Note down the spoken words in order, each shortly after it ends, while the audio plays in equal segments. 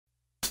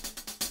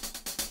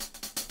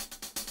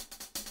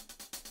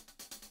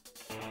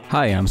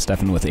Hi, I'm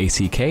Stefan with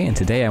ACK, and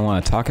today I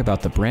want to talk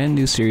about the brand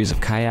new series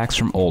of kayaks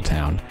from Old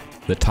Town,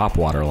 the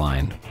Topwater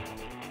line.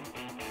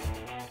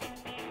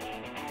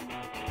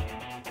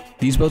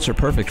 These boats are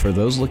perfect for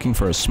those looking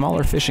for a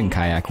smaller fishing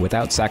kayak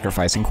without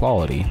sacrificing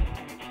quality.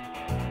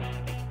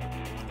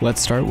 Let's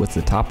start with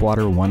the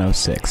Topwater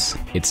 106.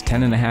 It's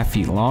 10.5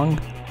 feet long,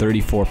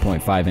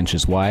 34.5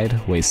 inches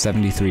wide, weighs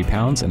 73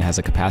 pounds, and has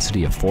a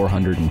capacity of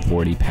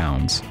 440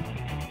 pounds.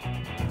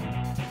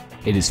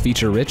 It is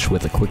feature-rich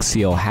with a quick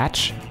seal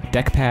hatch,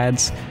 deck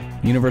pads,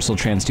 universal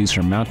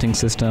transducer mounting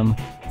system,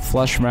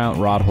 flush mount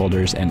rod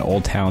holders, and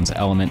Old Town's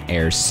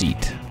ElementAir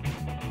seat.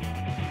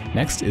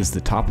 Next is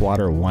the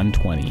Topwater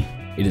 120.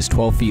 It is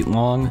 12 feet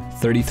long,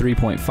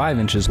 33.5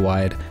 inches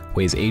wide,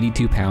 weighs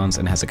 82 pounds,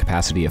 and has a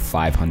capacity of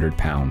 500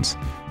 pounds.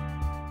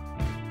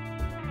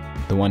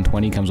 The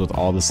 120 comes with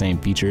all the same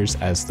features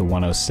as the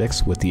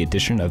 106 with the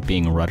addition of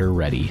being rudder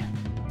ready.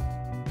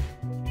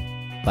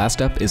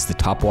 Last up is the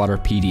Topwater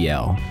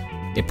PDL.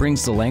 It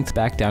brings the length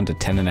back down to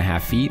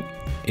 10.5 feet,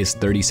 is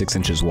 36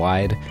 inches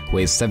wide,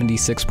 weighs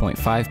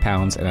 76.5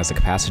 pounds, and has a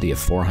capacity of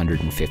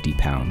 450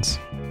 pounds.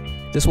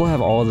 This will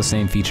have all of the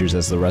same features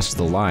as the rest of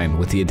the line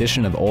with the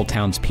addition of Old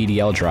Town's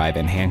PDL drive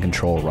and hand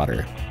control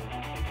rudder.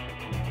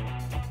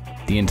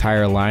 The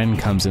entire line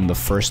comes in the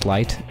First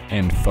Light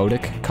and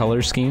Photic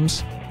color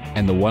schemes,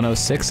 and the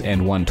 106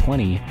 and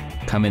 120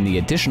 come in the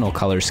additional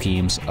color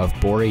schemes of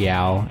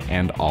Boreal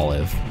and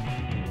Olive.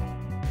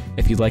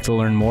 If you'd like to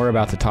learn more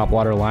about the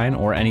Topwater line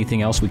or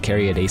anything else we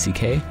carry at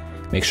ACK,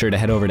 make sure to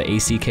head over to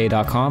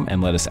ack.com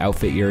and let us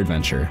outfit your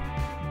adventure.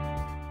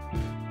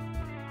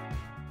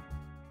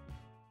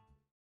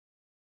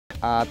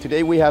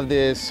 Today we have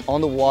this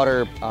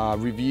on-the-water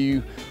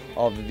review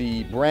of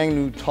the brand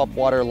new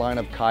Topwater line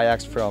of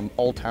kayaks from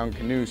Old Town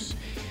Canoes.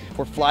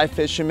 For fly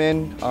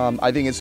fishermen, I think it's